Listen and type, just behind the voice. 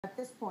At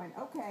this point,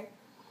 okay.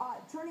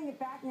 Turning it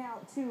back now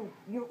to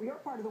your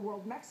part of the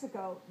world,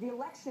 Mexico, the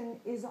election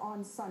is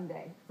on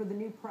Sunday for the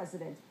new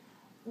president.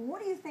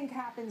 What do you think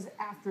happens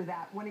after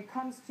that when it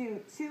comes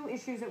to two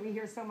issues that we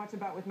hear so much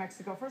about with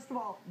Mexico? First of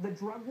all, the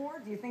drug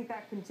war. Do you think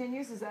that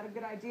continues? Is that a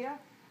good idea?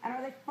 And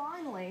are they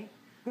finally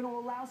going to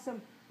allow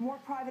some more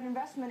private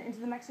investment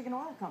into the Mexican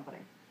oil company?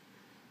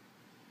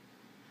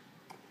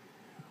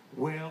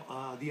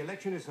 Well, the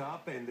election is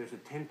up, and there's a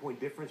 10-point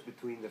difference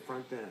between the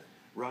front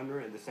runner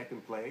and the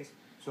second place.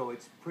 So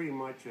it's pretty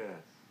much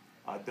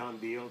a done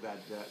deal that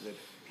the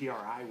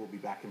PRI will be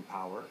back in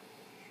power.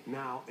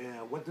 Now,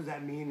 what does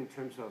that mean in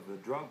terms of the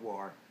drug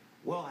war?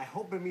 Well, I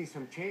hope it means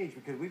some change,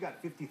 because we've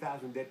got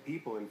 50,000 dead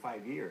people in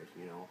 5 years,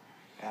 you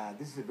know.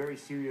 This is a very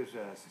serious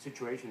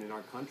situation in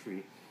our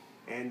country,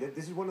 and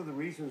this is one of the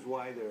reasons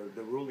why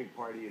the ruling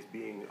party is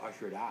being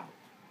ushered out.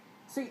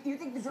 So you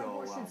think the drug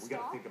war should stop? We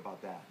got to think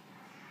about that.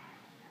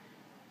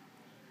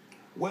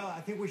 Well,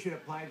 I think we should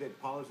apply the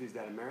policies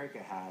that America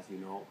has, you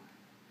know.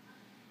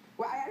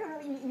 Well, I don't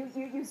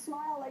know, you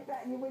smile like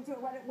that and you went to it.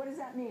 What does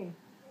that mean?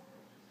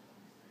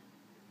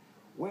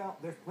 Well,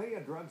 there's plenty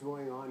of drugs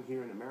going on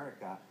here in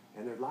America,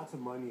 and there's lots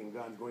of money and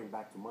guns going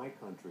back to my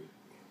country.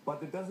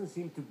 But there doesn't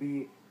seem to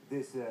be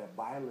this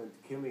violent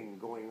killing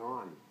going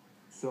on.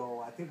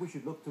 So I think we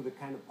should look to the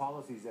kind of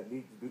policies that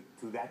lead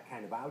to that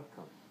kind of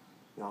outcome,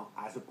 you know,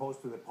 as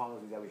opposed to the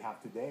policies that we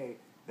have today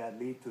that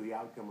lead to the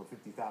outcome of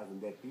 50,000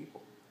 dead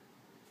people.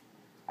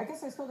 I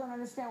guess I still don't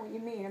understand what you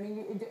mean. I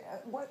mean,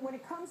 when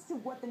it comes to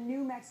what the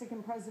new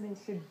Mexican president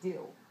should do,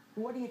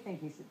 what do you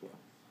think he should do?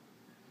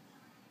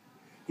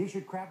 He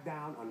should crack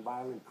down on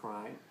violent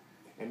crime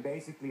and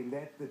basically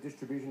let the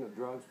distribution of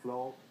drugs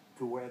flow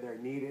to where they're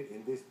needed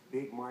in this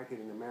big market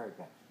in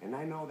America. And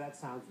I know that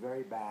sounds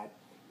very bad,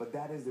 but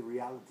that is the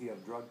reality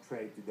of drug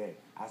trade today.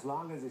 As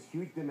long as this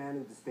huge demand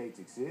in the States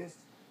exists,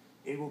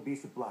 it will be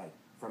supplied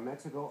from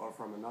Mexico or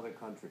from another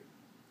country.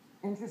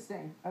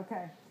 Interesting.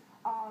 Okay.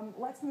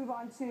 Let's move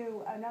on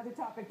to another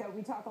topic that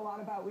we talk a lot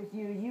about with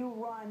you. You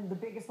run the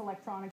biggest electronics